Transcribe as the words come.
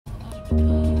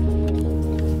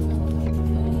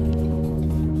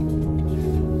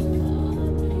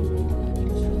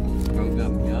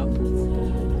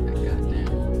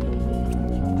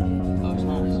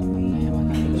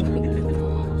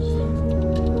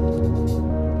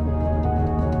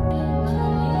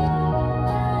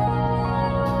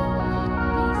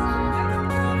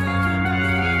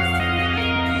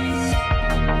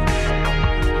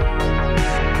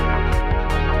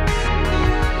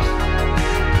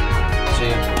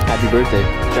Happy birthday.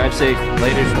 Drive safe.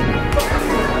 Later.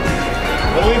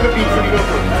 Only the pizza to go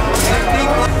for.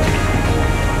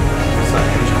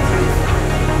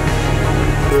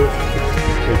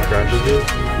 He crashes it.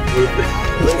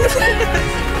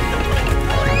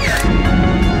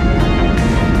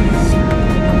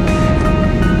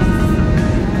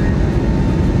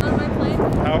 On my plane?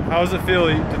 How does it feel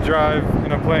to drive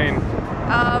in a plane?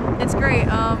 It's great.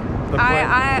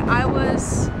 I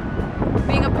was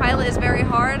being a pilot is very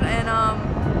hard, and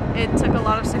it took a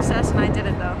lot of success, and I did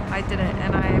it though. I did it,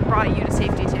 and I brought you to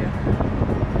safety too.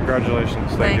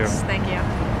 Congratulations. Thank you. Thank you.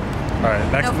 All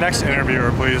right, next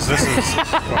interviewer, please. This is.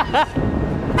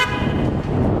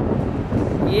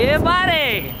 Yeah,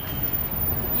 buddy.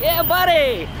 Yeah,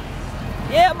 buddy.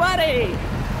 Yeah, buddy.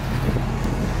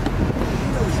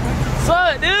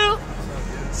 Sup, dude?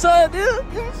 Sup, dude?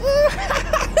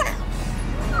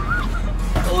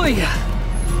 Oh yeah.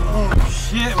 Oh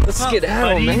shit! Let's get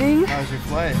out, man. How's your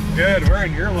flight? Good. We're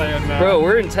in your land now. Bro,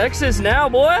 we're in Texas now,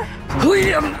 boy.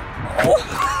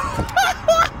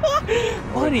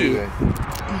 Buddy.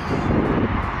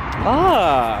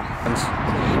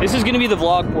 Ah. This is gonna be the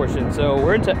vlog portion. So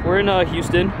we're in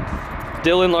Houston.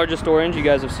 Dylan, largest orange. You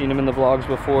guys have seen him in the vlogs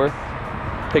before.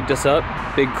 Picked us up,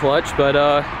 big clutch. But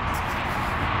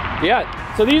yeah.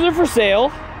 So these are for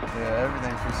sale. Yeah,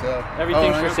 everything's for sale.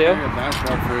 Everything's for sale.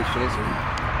 For a chaser.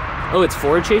 Oh, it's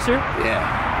for a chaser?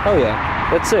 Yeah. Oh yeah,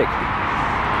 that's sick.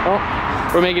 Well,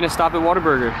 we're making a stop at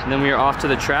Whataburger, and then we are off to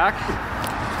the track.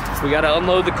 We gotta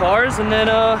unload the cars, and then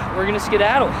we're gonna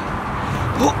skedaddle.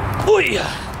 Oh yeah.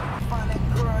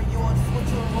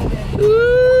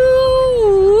 Ooh-wee.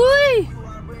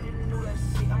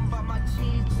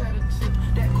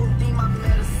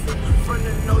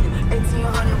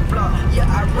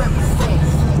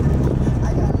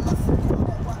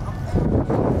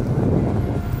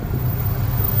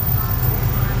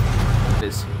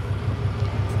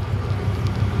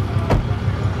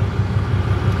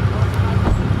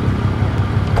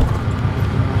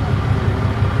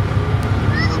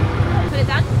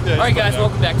 Alright guys,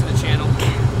 welcome back to the channel.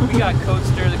 We got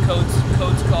Codester, the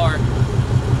Code's car.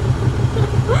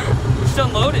 Just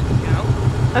unload it, you know?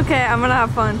 Okay, I'm gonna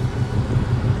have fun.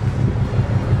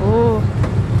 Oh.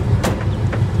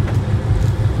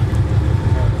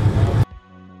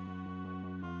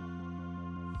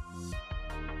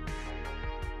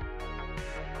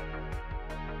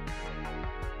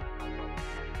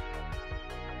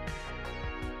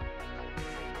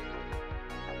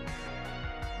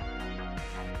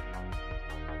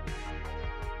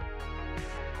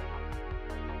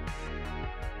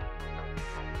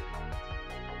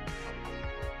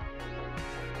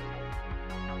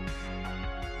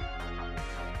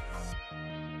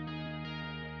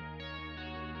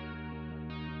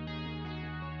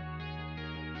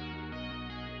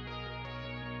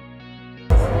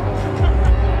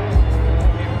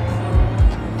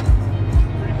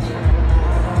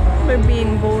 We're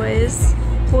being boys.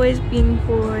 Boys being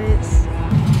boys.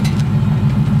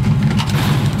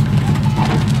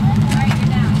 Alright, you're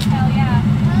down. Hell yeah.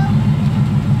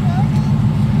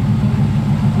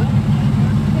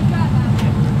 Good job,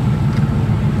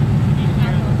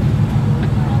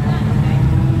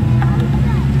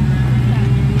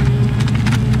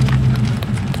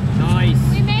 Nice.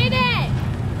 We made it!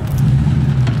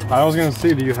 I was gonna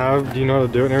see, do you know how to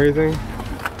do it and everything?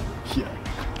 Yeah.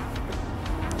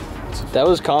 That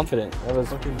was confident. That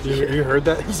was. You heard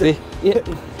that? He said, yeah.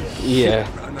 Yeah.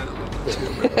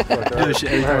 Every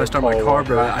time I start my car,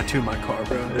 bro, I tune my car,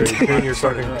 bro. You tune your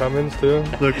fucking Cummins too?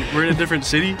 Look, we're in a different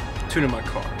city, tuning my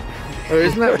car. Oh,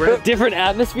 isn't that red? Different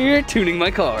atmosphere, tuning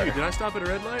my car. Dude, did I stop at a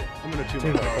red light? I'm gonna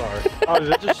tune my car. Oh,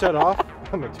 did it just shut off?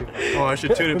 I'm gonna tune it. Oh, I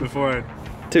should tune it before I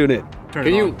Tune it. turn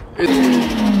Can it you? on.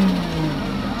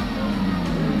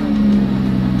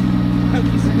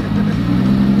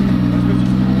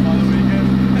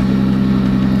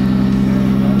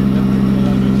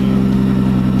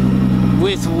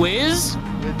 With Wiz?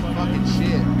 With fucking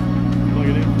shit. Plug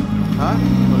it in. Huh?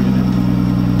 Plug it in.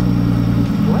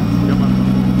 What? Got my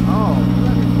phone. Oh.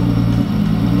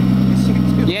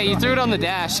 Yeah, you threw it on the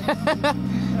dash.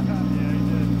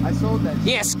 I sold that.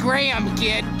 Yeah, scram,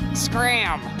 kid.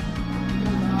 Scram.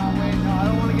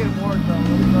 get more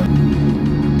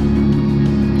done.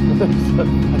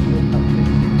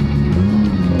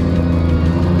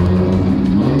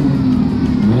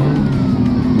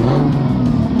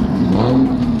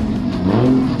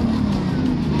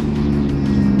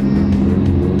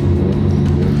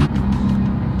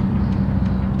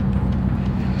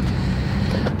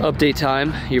 Update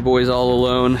time, your boy's all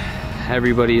alone.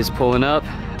 Everybody is pulling up.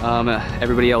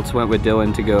 Everybody else went with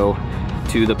Dylan to go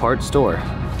to the parts store.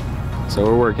 So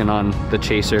we're working on the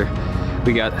Chaser.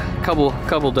 We got a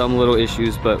couple dumb little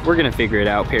issues, but we're gonna figure it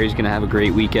out. Perry's gonna have a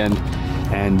great weekend.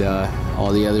 And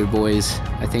all the other boys,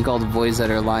 I think all the boys that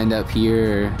are lined up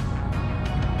here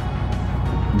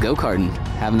are go-karting,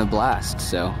 having a blast.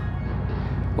 So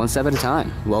one step at a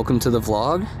time. Welcome to the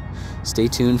vlog. Stay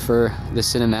tuned for the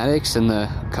cinematics and the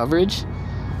coverage.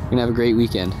 We're gonna have a great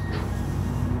weekend.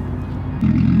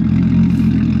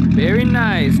 Very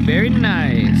nice, very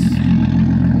nice.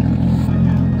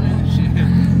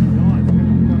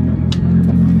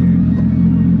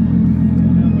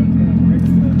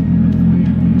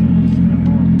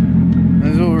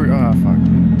 This is what we're, oh fuck.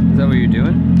 Is that what you're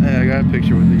doing? Hey, I got a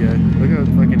picture with the guy. Look how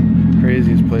fucking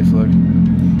crazy this place looked.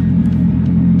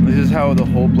 This is how the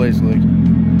whole place looked.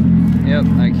 Yep,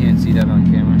 I can't see that on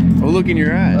camera. Oh, look in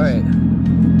your eyes. All right.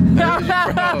 Bro,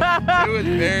 it was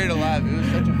buried alive. It was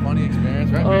such a funny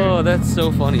experience, right? Oh, that's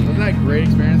so funny. Wasn't that a great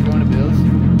experience going to Bill's?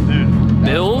 Dude,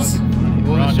 Bills?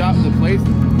 Well, the shop, the place,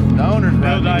 the owner's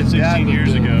Bill died his dad 16 was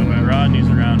years Bill. ago, but Rodney's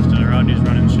around still. Rodney's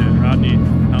running shit. Rodney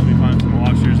helped me find some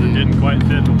washers that didn't quite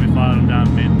fit, but we filed them down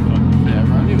and made them fucking fit. Yeah,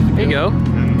 Rodney was a There you good-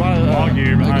 go. And log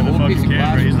gear like behind an the old piece fucking of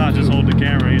glass camera. He's not or just something. holding the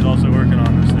camera, he's also working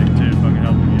on this thing too, fucking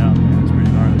helping me out, man. It's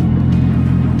pretty gnarly.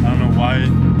 I don't know why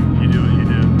you do what you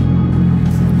do.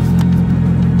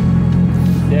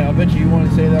 Yeah, I bet you want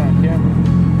to say that on camera.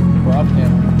 Or off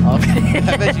camera.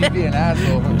 I bet you'd be an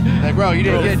asshole. Like, bro, you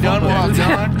didn't get done while I'm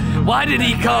done. Why did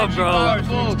he come, bro? It's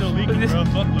still leaking, bro.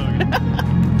 Fuck Logan.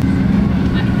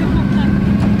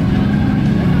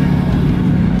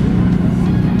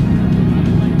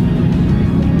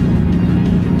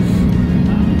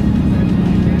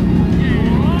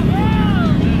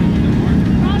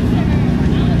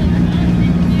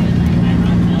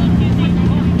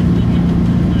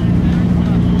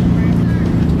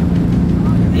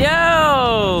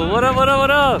 Yo! What up, what up,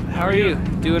 what up? How are you?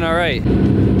 Doing all right.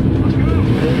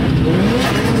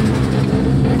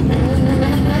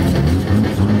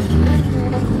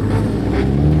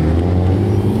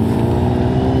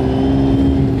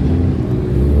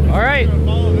 All right,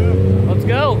 let's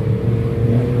go.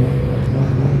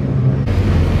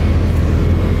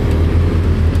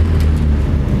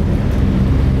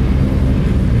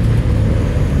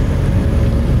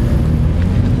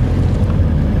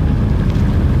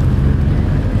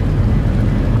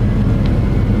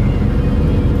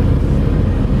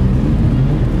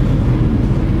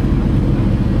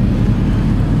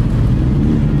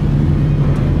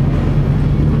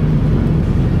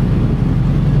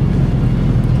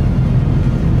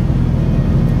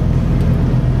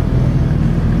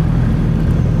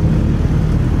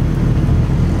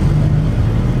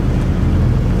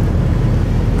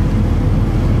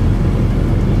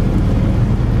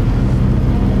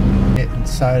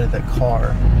 Inside of the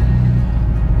car.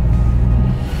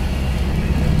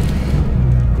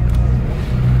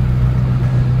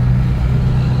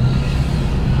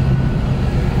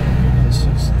 This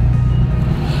is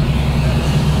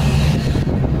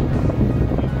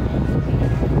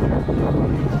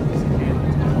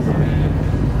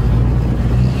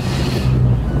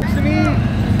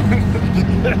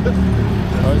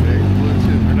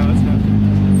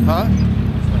huh?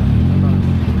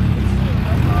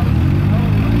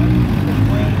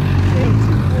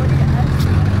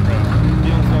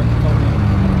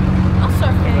 I'll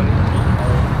surf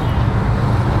it.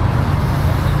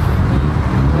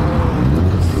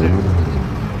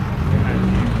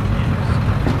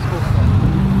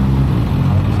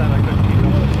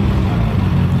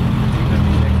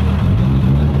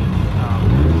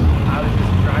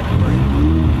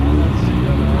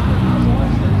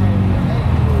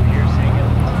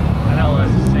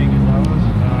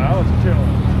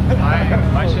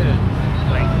 My shit is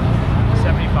like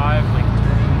 75, like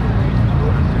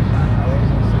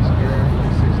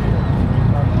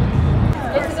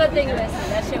It's a good thing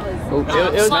that shit was Oh,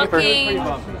 it was Smoking.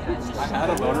 I had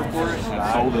a motor for it and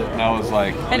I sold it and I was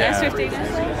like, An S15.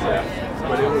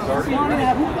 but it was already.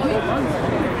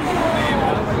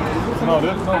 No,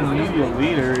 there's no media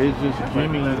leader. It's just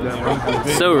Jimmy that runs the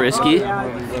video. so risky.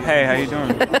 hey, how you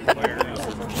doing?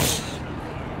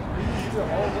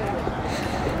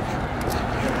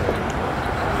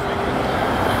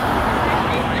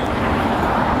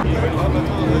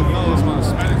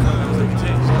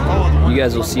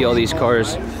 guys will see all these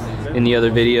cars in the other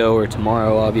video or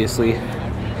tomorrow, obviously.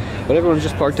 But everyone's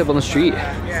just parked up on the street.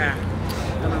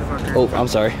 Oh, I'm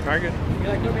sorry.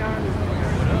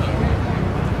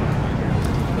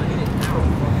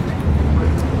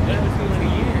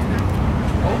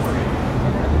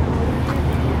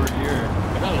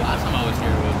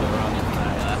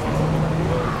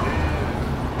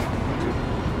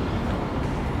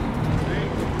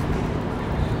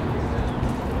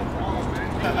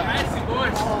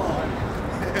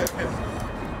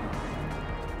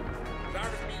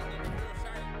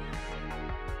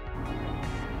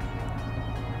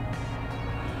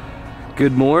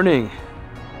 Good morning.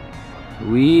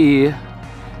 We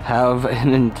have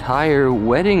an entire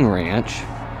wedding ranch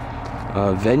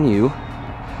venue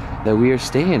that we are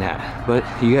staying at, but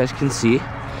you guys can see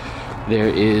there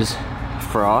is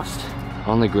frost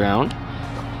on the ground.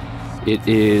 It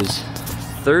is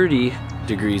 30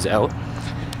 degrees out.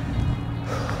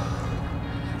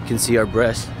 You can see our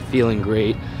breasts feeling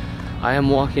great. I am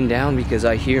walking down because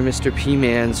I hear Mr.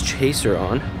 P-Man's chaser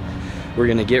on. We're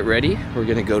gonna get ready. We're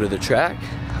gonna go to the track.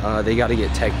 They gotta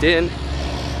get teched in.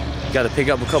 Gotta pick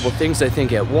up a couple things, I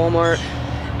think, at Walmart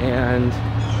and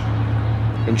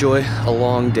enjoy a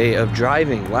long day of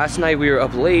driving. Last night we were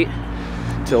up late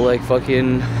till like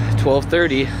fucking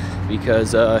 12:30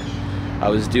 because I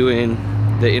was doing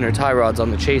the inner tie rods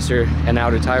on the chaser and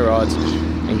outer tie rods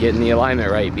and getting the alignment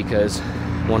right because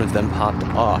one of them popped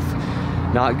off.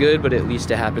 Not good, but at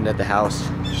least it happened at the house.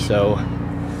 So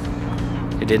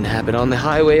it didn't happen on the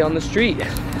highway on the street,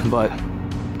 but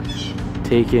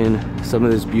taking some of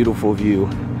this beautiful view.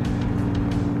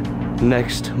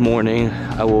 Next morning,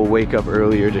 I will wake up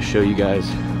earlier to show you guys,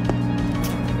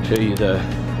 the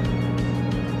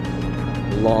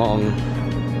long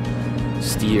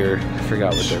steer. I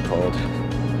forgot what they're called.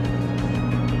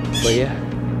 But yeah,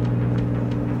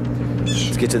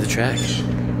 let's get to the track.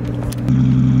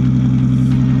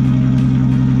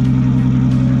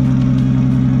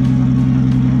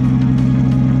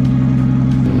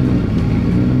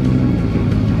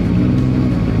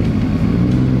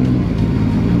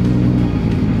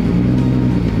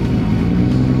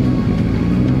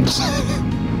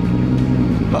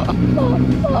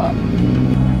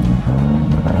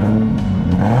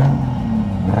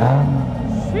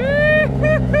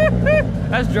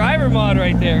 That's driver mod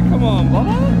right there. Come on,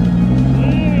 Bubba.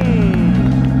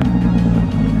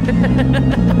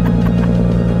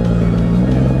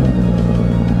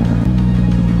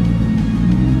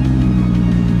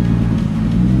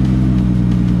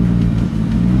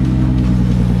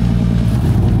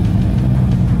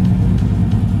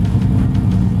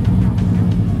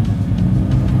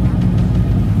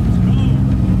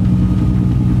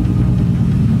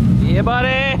 Yeah,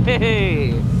 buddy.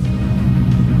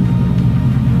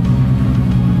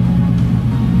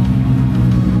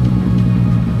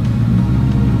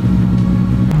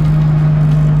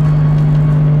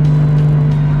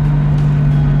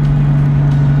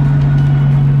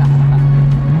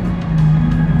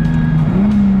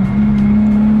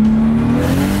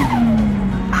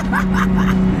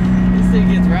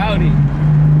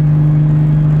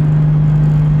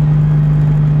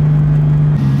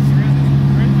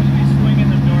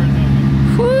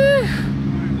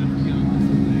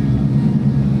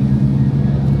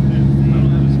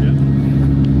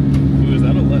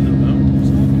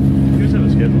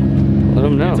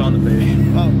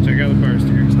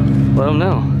 Let them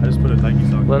know. I just put a Nike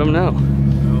sock. Let them know.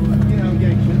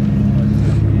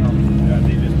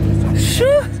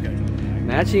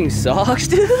 Matching socks,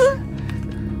 dude?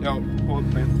 Yo,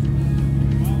 hold man.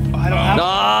 I don't have No!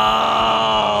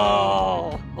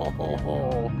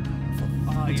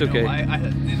 It's okay.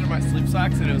 These are my sleep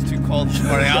socks and it was too cold this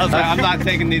morning. I was like, I'm not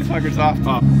taking these fuckers off.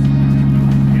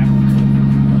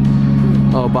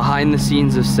 Oh, behind the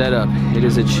scenes of setup. It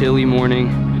is a chilly morning.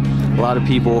 A lot of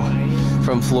people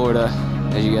from Florida,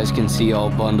 as you guys can see, all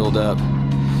bundled up.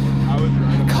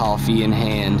 Coffee in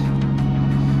hand.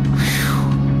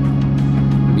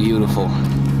 Whew. Beautiful.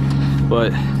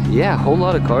 But yeah, a whole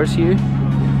lot of cars here.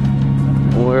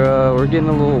 We're getting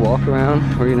a little walk around.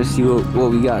 We're gonna see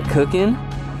what we got cooking,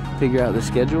 figure out the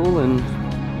schedule, and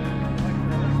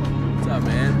What's up,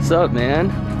 man? what's up, man?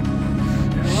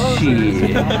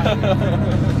 Shit.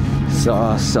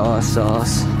 Sauce, sauce,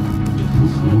 sauce.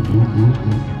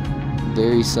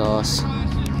 Very sauce.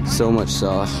 So much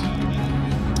sauce.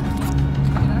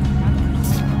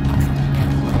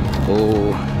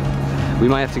 Oh, we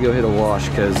might have to go hit a wash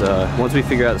because once we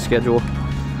figure out the schedule,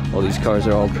 all these cars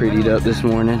are all prettied up this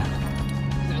morning.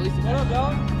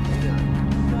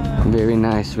 Very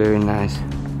nice, very nice.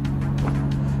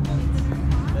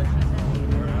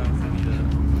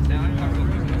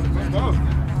 both.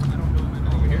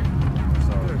 Over here.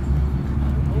 So,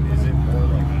 is it more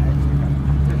like...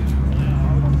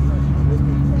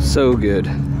 So good.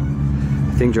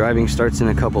 I think driving starts in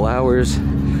a couple hours.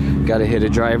 Gotta hit a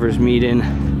driver's meeting.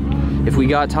 If we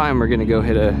got time, we're gonna go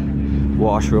hit a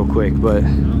wash real quick, but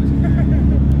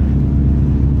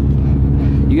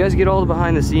you guys get all the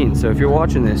behind the scenes. So if you're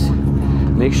watching this,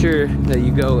 make sure that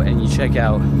you go and you check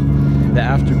out the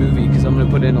after movie, because I'm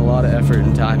gonna put in a lot of effort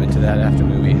and time into that after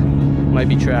movie. Might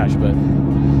be trash, but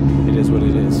it is what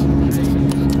it is.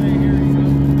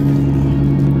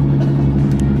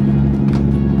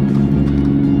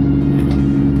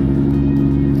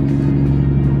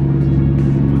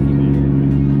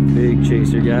 Big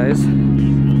chaser, guys.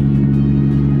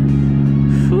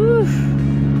 Whew.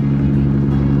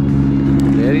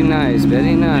 Very nice,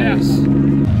 very nice.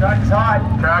 Track is hot.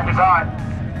 Track is hot.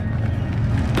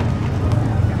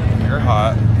 You're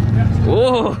hot.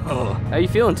 Whoa! How you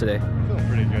feeling today? Feeling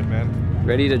pretty good, man.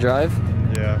 Ready to drive?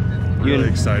 Yeah. Really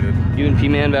excited. You and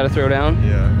P-Man about to throw down?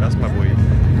 Yeah, that's my boy.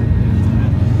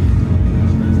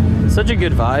 Such a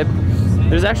good vibe.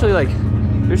 There's actually like,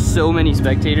 there's so many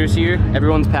spectators here.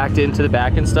 Everyone's packed into the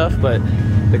back and stuff, but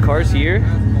the cars here,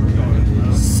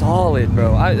 solid,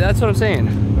 bro. That's what I'm saying.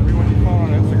 Everyone you follow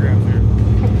on Instagram's here.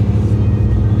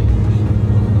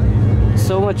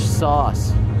 So much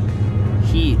sauce,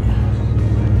 heat.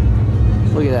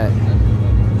 Look at that.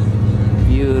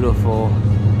 Beautiful.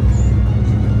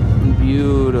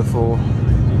 Beautiful.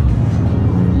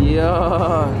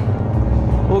 Yeah.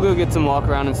 We'll go get some walk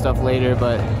around and stuff later,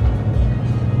 but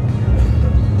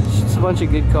it's just a bunch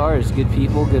of good cars, good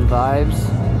people, good vibes.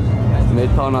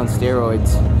 Mid-Pwn on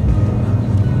steroids.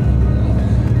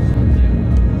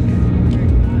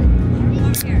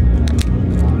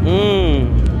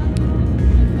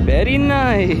 Very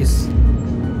nice.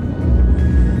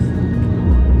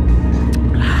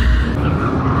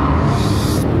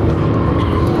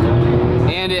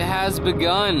 And it has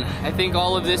begun. I think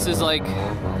all of this is like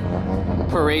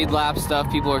parade lap stuff.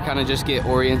 People are kind of just get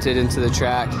oriented into the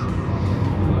track.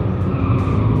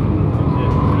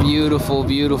 Beautiful,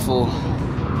 beautiful.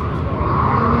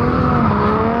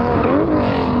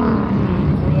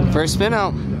 First spin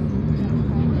out.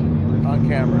 On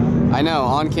camera. I know,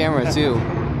 on camera too.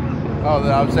 Oh,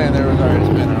 I was saying there was already a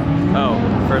spin out. Oh,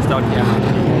 first on camera.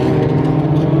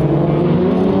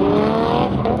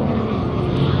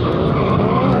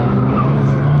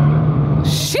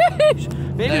 Sheesh!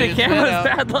 Maybe the camera's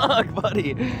bad luck,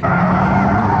 buddy.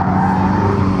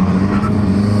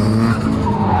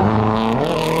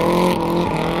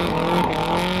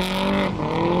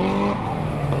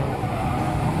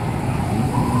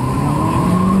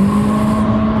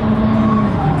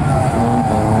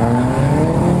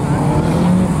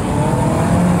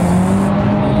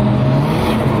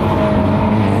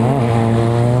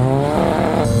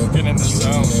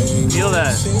 Feel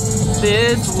that.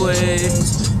 This way.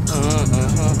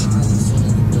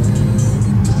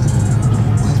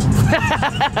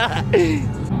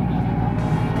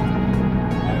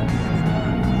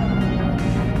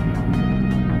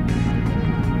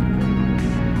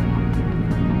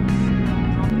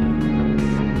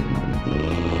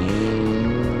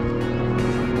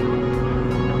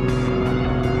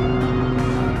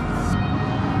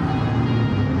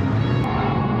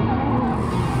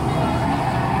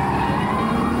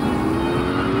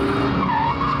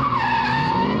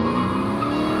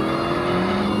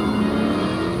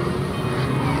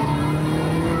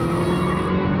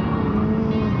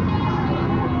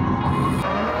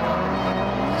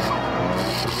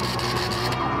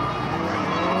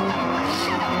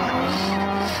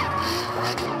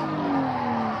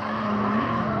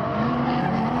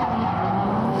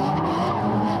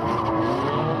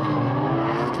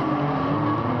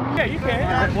 Yeah, you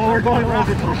can. Well, we're going around.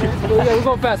 Yeah, we're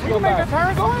going fast. We're going fast.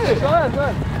 Turn. Go ahead. Go ahead. Go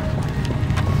ahead.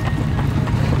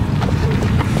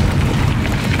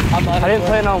 I didn't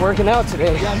plan on working out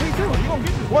today. Yeah, me too. You gonna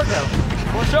get this workout?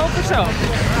 For sure, for sure.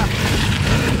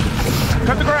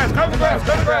 Cut the grass. Cut the grass.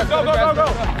 Cut the grass. Go, go, go, go.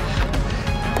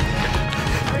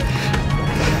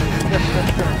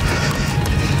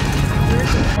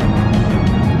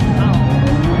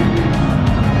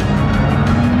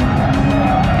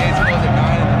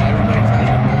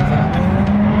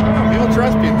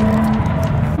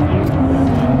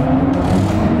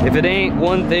 If it ain't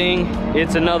one thing,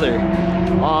 it's another.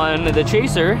 On the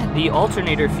Chaser, the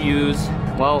alternator fuse,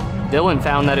 well, Dylan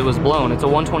found that it was blown. It's a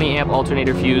 120 amp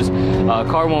alternator fuse.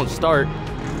 Car won't start.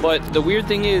 But the weird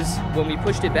thing is, when we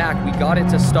pushed it back, we got it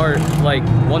to start like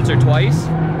once or twice,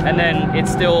 and then it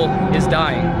still is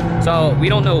dying. So we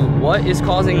don't know what is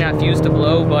causing that fuse to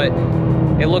blow, but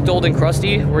it looked old and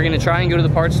crusty. We're gonna try and go to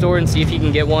the parts store and see if he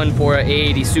can get one for a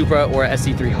 880 Supra or a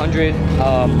SC300.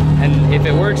 And if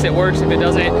it works, it works. If it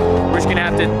doesn't, we're just gonna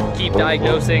have to keep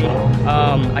diagnosing.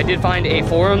 I did find a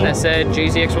forum that said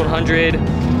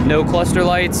JZX100, no cluster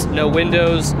lights, no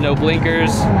windows, no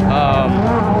blinkers,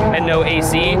 and no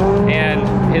AC,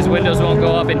 and his windows won't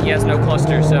go up and he has no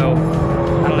cluster. So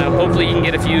I don't know, hopefully he can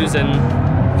get a fuse and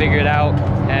figure it out.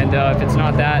 And if it's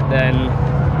not that, then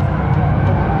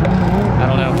I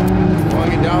don't know. Want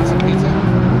to get down with some pizza?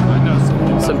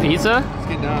 Some pizza? Let's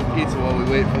get down with pizza while we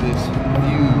wait for this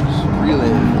fuse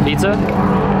relay. Pizza?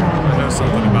 I know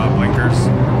something about blinkers.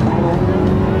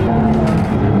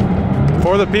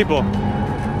 For the people.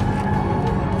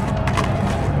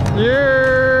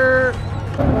 Yeah.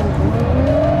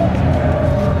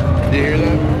 Did you hear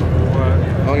that?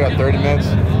 What? Only got 30 minutes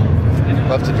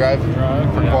left to drive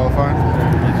for qualifying.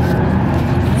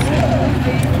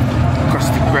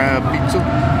 Crusty crab pizza.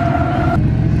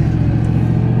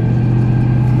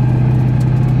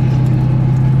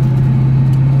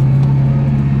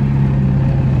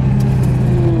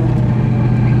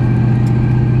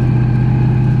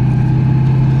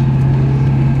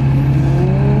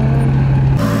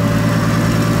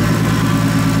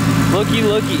 Looky,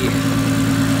 looky.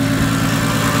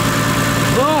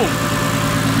 Boom!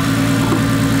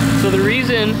 So the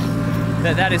reason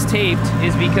that that is taped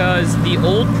is because the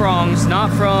old prongs,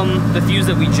 not from the fuse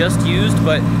that we just used,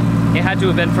 but it had to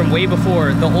have been from way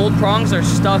before, the old prongs are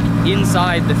stuck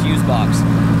inside the fuse box.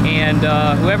 And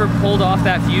whoever pulled off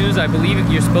that fuse, I believe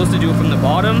you're supposed to do it from the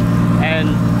bottom,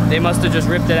 and they must have just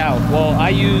ripped it out. Well, I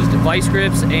used vice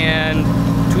grips and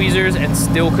tweezers and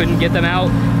still couldn't get them out.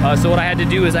 So what I had to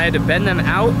do is I had to bend them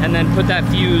out and then put that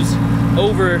fuse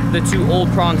over the two old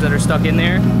prongs that are stuck in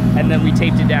there, and then we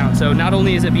taped it down. So not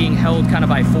only is it being held kind of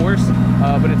by force,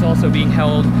 but it's also being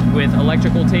held with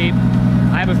electrical tape.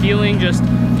 I have a feeling just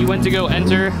he went to go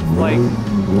enter, like,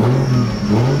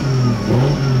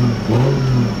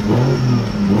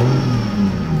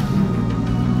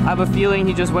 I have a feeling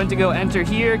he just went to go enter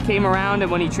here, came around,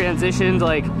 and when he transitioned,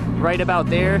 like right about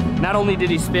there, not only did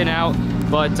he spin out,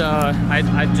 but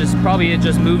I just probably it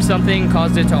just moved something,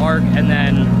 caused it to arc, and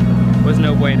then was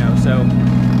no bueno. So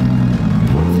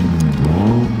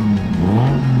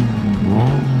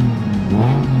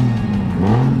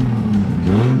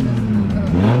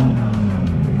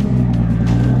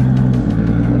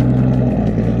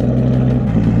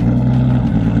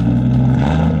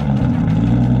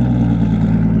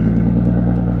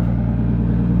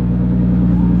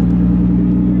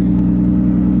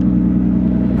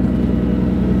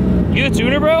you a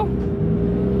tuner, bro?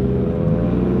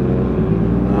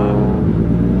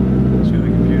 To the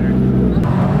computer.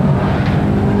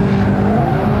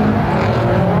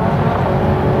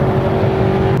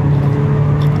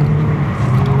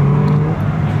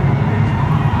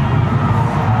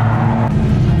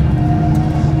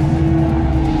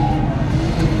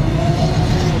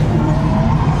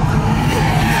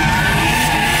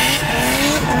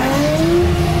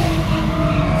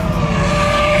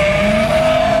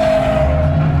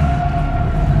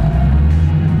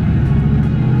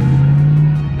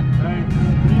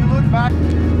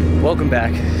 Welcome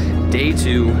back. Day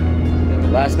 2.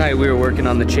 Last night we were working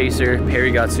on the Chaser.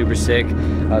 Perry got super sick,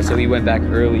 so he went back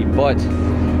early, but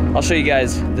I'll show you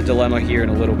guys the dilemma here in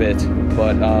a little bit.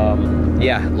 But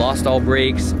yeah, lost all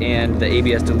brakes and the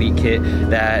ABS delete kit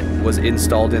that was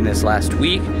installed in this last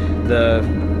week. The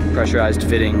pressurized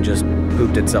fitting just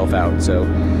pooped itself out, so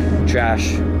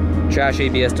trash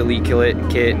ABS delete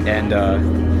kit, and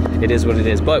it is what it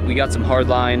is. But we got some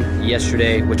hardline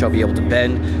yesterday, which I'll be able to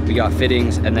bend. We got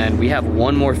fittings, and then we have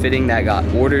one more fitting that got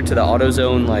ordered to the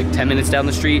AutoZone like 10 minutes down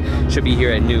the street. Should be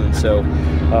here at noon. So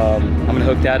I'm gonna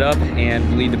hook that up and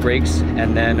bleed the brakes,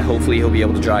 and then hopefully he'll be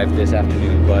able to drive this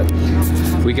afternoon. But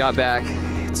we got back.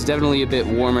 It's definitely a bit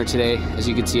warmer today. As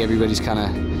you can see, everybody's kind of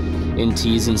in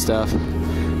tees and stuff.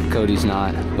 Cody's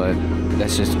not, but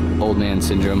that's just old man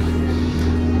syndrome.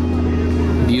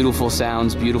 Beautiful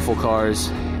sounds, beautiful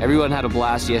cars. Everyone had a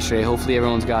blast yesterday. Hopefully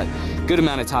everyone's got a good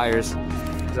amount of tires,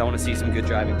 because I want to see some good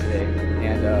driving today.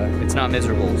 And it's not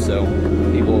miserable, so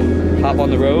we will hop on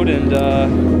the road and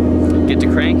get to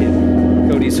cranking.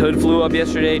 Cody's hood flew up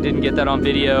yesterday, didn't get that on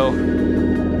video,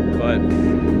 but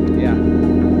yeah,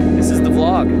 this is the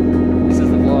vlog. This is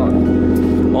the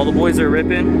vlog. All the boys are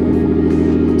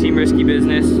ripping. Team Risky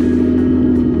Business. You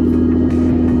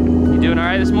doing all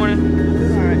right this morning?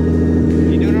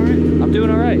 I'm doing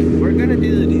all right. We're gonna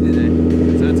do the D today,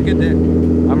 so it's a good day.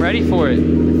 I'm ready for it.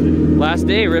 Last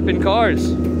day ripping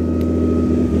cars.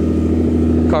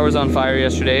 Car was on fire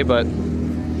yesterday, but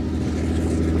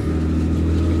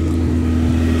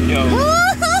Yo.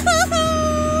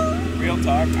 Real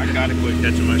talk, I gotta quit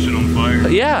catching my shit on fire.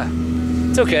 Yeah,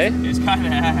 it's okay. It's kind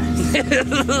of ass.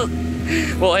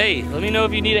 Well, hey, let me know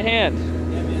if you need a hand.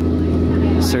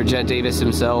 Sir Jet Davis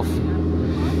himself,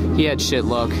 he had shit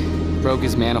luck. Broke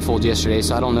his manifold yesterday,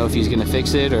 so I don't know if he's gonna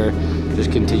fix it or just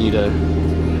continue to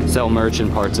sell merch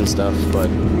and parts and stuff. But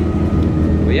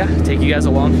yeah, take you guys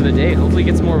along for the day. Hopefully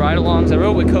get some more ride-alongs. I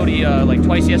rode with Cody like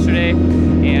twice yesterday,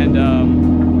 and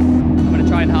I'm gonna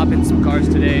try and hop in some cars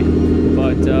today.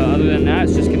 But other than that,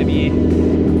 it's just gonna be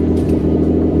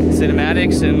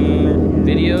cinematics and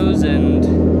videos and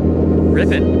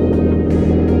ripping.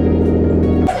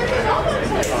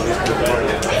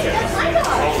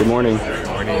 Good morning.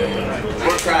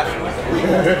 We're crashing.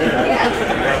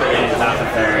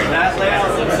 That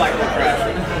layout looks like we're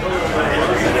crashing.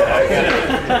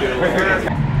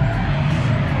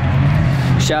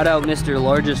 Shout out Mr.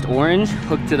 Largest Orange.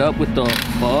 Hooked it up with the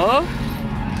pho.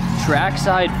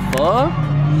 Trackside pho.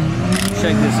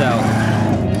 Check this out.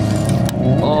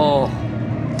 Oh,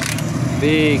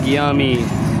 big yummy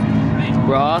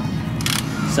broth,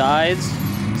 sides,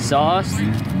 sauce,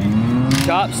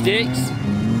 chopsticks,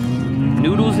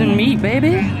 noodles and meat,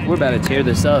 baby. We're about to tear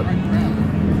this up.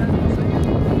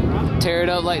 Tear it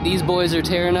up like these boys are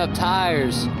tearing up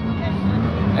tires.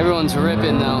 Everyone's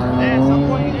ripping though. Hey, at some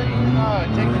point you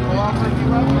can take the pull off for a few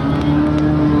bucks.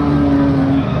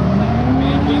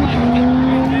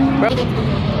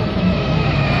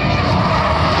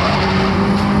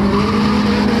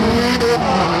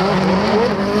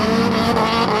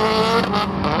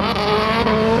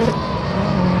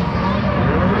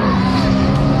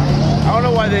 I don't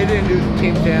know why they didn't do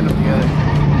team tandem together.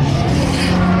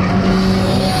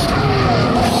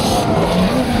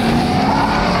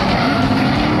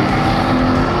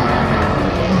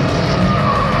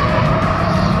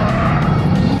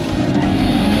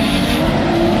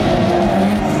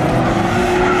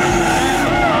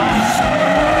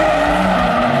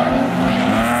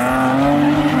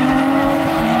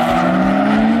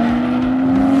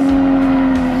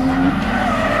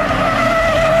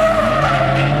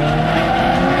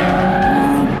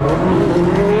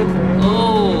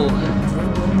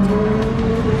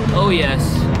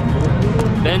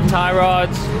 Tie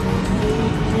rods,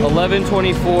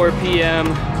 11:24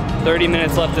 p.m., 30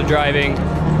 minutes left of driving,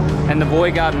 and the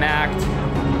boy got macked.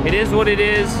 It is what it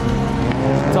is.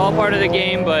 It's all part of the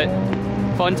game, but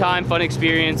fun time, fun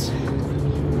experience.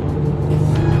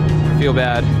 Feel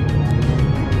bad,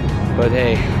 but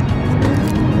hey.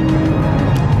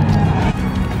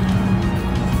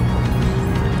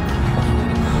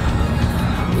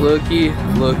 Looky,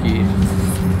 looky.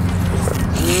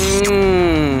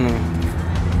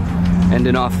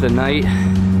 Ending off the night,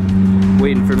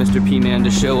 waiting for Mr. P-Man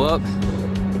to show up.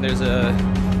 There's a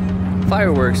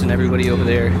fireworks and everybody over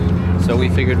there, so we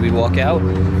figured we'd walk out.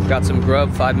 Got some grub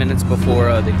 5 minutes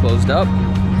before they closed up.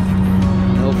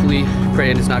 Hopefully,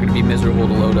 praying it's not going to be miserable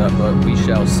to load up, but we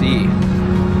shall see.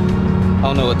 I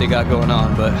don't know what they got going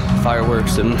on, but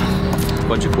fireworks and a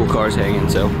bunch of cool cars hanging,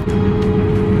 so.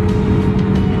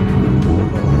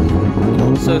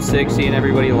 So sick seeing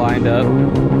everybody lined up.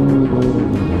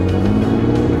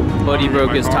 Buddy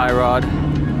broke his tie rod.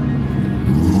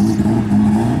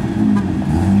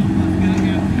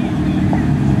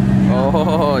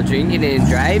 Oh, drinking and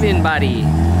driving, buddy.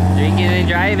 Drinking and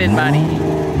driving, buddy.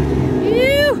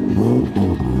 Ew.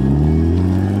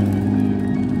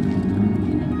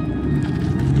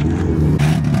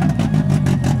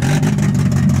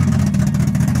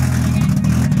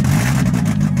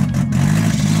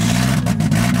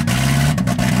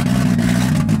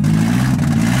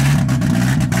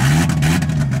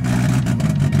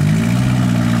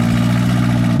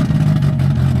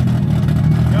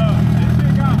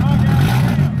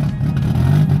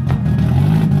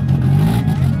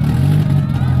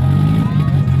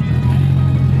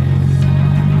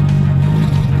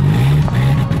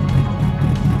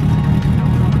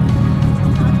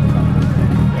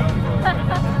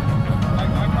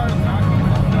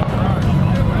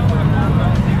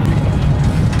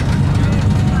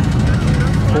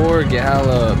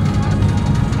 Gallop.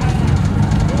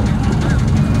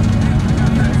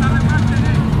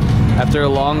 After a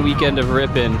long weekend of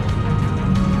ripping,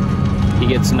 he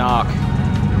gets knocked.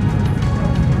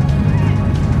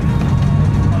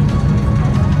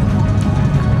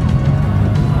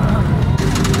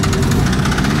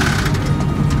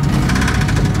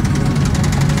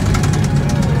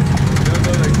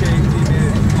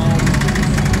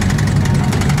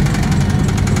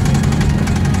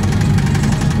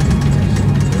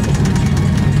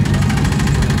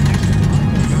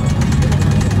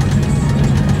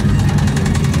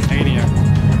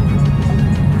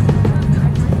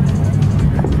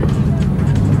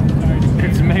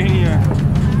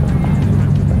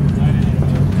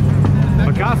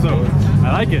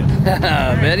 like it.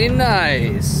 Very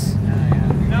nice.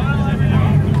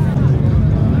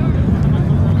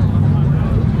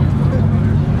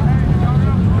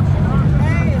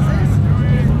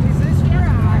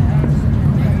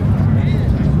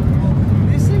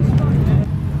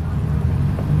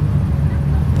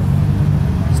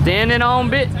 Standing on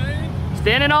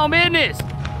business.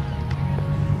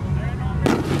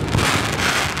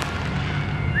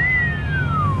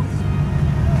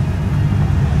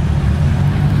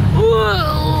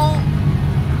 Whoa.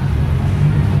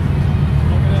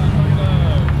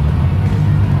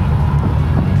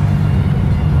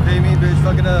 Hey, me, bitch,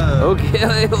 fuck it up.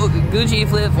 Okay, Gucci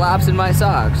flip flops in my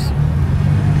socks.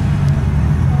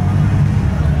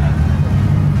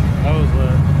 That was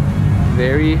lit.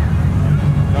 Very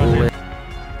lit.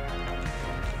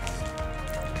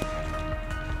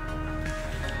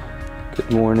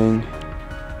 Good morning.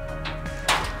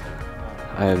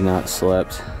 I have not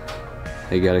slept.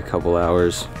 I got a couple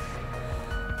hours,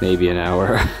 maybe an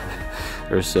hour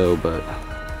or so, but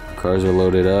cars are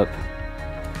loaded up.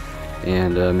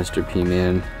 And Mr.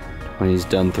 P-Man, when he's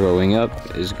done throwing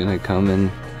up, is gonna come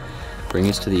and bring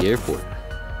us to the airport.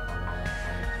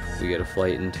 We get a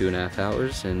flight in 2.5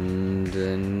 hours, and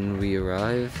then we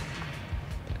arrive,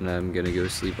 and I'm gonna go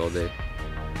sleep all day.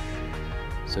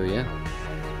 So yeah,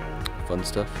 fun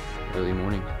stuff. Early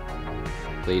morning,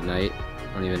 late night.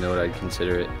 I don't even know what I'd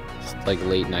consider it. It's like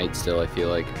late night still, I feel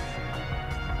like.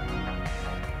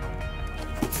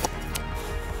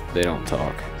 They don't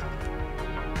talk.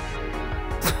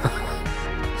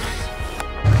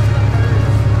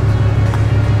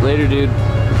 Later, dude.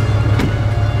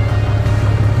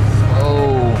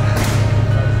 Oh.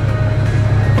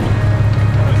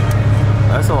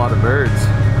 That's a lot of birds.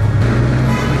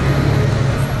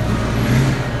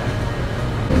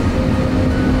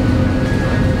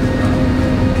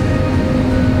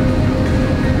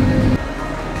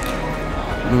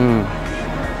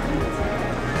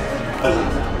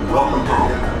 Welcome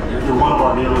home. You're one of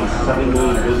our nearly 7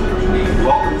 million visitors.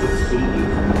 Welcome to the city.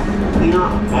 Theater,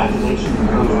 imagination,